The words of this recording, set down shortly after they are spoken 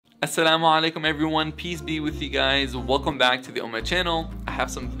Assalamu alaikum everyone, peace be with you guys. Welcome back to the umMah channel. I have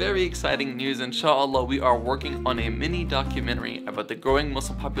some very exciting news. Inshallah, we are working on a mini documentary about the growing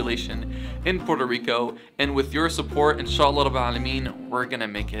Muslim population in Puerto Rico, and with your support, inshallah Rabbil Alameen, we're gonna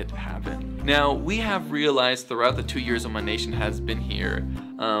make it happen. Now, we have realized throughout the 2 years umMah.nation has been here,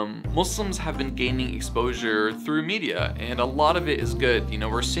 Muslims have been gaining exposure through media, and a lot of it is good. You know,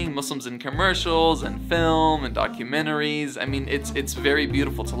 we're seeing Muslims in commercials and film and documentaries. I mean, it's very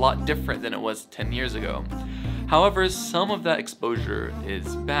beautiful. It's a lot different than it was 10 years ago. However, some of that exposure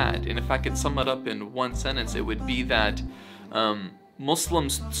is bad, and if I could sum it up in one sentence, it would be that Muslim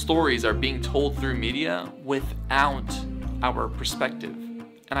stories are being told through media without our perspective.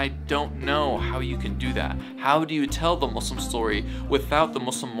 And I don't know how you can do that. How do you tell the Muslim story without the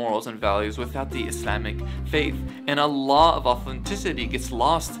Muslim morals and values, without the Islamic faith? And a lot of authenticity gets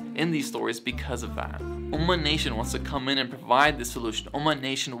lost in these stories because of that. umMah.nation wants to come in and provide the solution.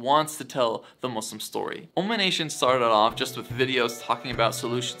 umMah.nation wants to tell the Muslim story. umMah.nation started off just with videos talking about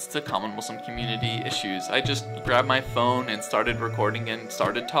solutions to common Muslim community issues. I just grabbed my phone and started recording and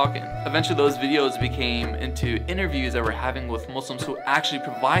started talking. Eventually those videos became into interviews that we're having with Muslims who actually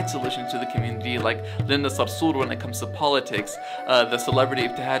provide solutions to the community, like Linda Sarsour when it comes to politics, the celebrity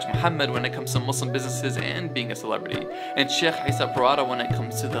Ibtihaj Muhammad when it comes to Muslim businesses and being a celebrity, and Sheikh Isa Parada when it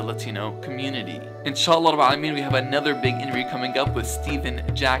comes to the Latino community. Inshallah, we have another big interview coming up with Steven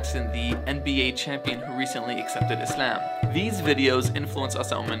Jackson, the NBA champion who recently accepted Islam. These videos influence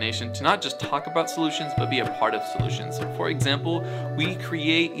us at umMah.nation to not just talk about solutions, but be a part of solutions. For example, we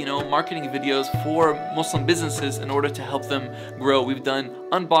create, marketing videos for Muslim businesses in order to help them grow. We've done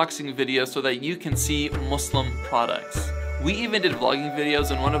unboxing videos so that you can see Muslim products. We even did vlogging videos,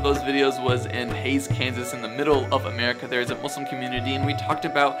 and one of those videos was in Hays, Kansas, in the middle of America. There's a Muslim community, and we talked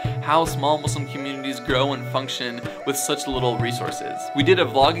about how small Muslim communities grow and function with such little resources. We did a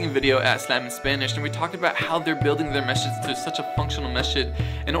vlogging video at Islam in Spanish, and we talked about how they're building their masjids to such a functional masjid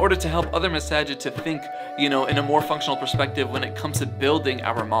in order to help other masajid to think, in a more functional perspective when it comes to building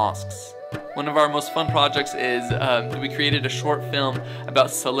our mosques. One of our most fun projects is we created a short film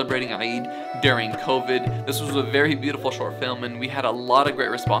about celebrating Eid during COVID. This was a very beautiful short film, and we had a lot of great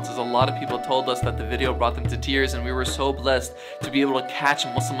responses. A lot of people told us that the video brought them to tears, and we were so blessed to be able to catch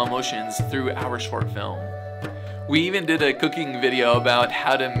Muslim emotions through our short film. We even did a cooking video about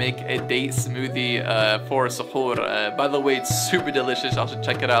how to make a date smoothie for suhoor. By the way, it's super delicious. Y'all should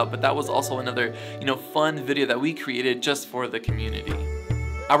check it out. But that was also another, fun video that we created just for the community.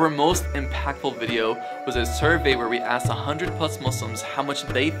 Our most impactful video was a survey where we asked 100+ Muslims how much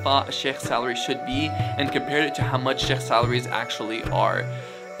they thought a sheikh's salary should be and compared it to how much sheikh salaries actually are.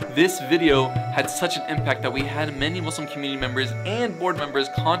 This video had such an impact that we had many Muslim community members and board members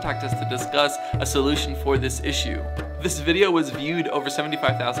contact us to discuss a solution for this issue. This video was viewed over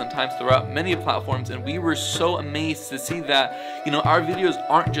 75,000 times throughout many platforms, and we were so amazed to see that, our videos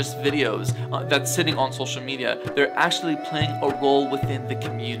aren't just videos that's sitting on social media. They're actually playing a role within the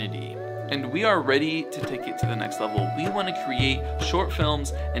community. And we are ready to take it to the next level. We want to create short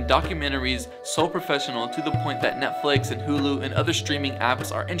films and documentaries so professional to the point that Netflix and Hulu and other streaming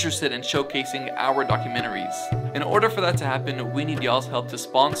apps are interested in showcasing our documentaries. In order for that to happen, we need y'all's help to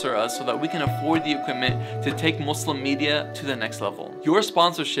sponsor us so that we can afford the equipment to take Muslim media to the next level. Your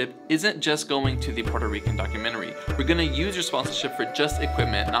sponsorship isn't just going to the Puerto Rican documentary. We're going to use your sponsorship for just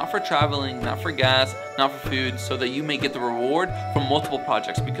equipment, not for traveling, not for gas, not for food, so that you may get the reward from multiple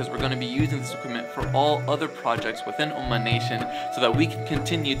projects, because we're going to be using this equipment for all other projects within umMah.nation so that we can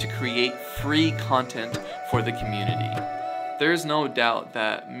continue to create free content for the community. There is no doubt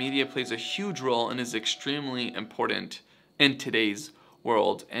that media plays a huge role and is extremely important in today's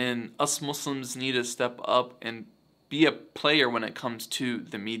world, and us Muslims need to step up and be a player when it comes to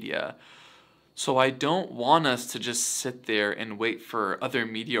the media. So I don't want us to just sit there and wait for other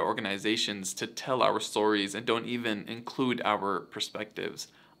media organizations to tell our stories and don't even include our perspectives.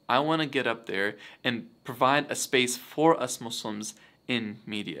 I want to get up there and provide a space for us Muslims in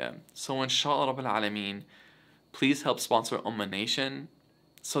media. So inshallah Rabbil Alameen, please help sponsor umMah.nation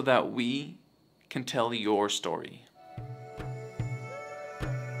so that we can tell your story.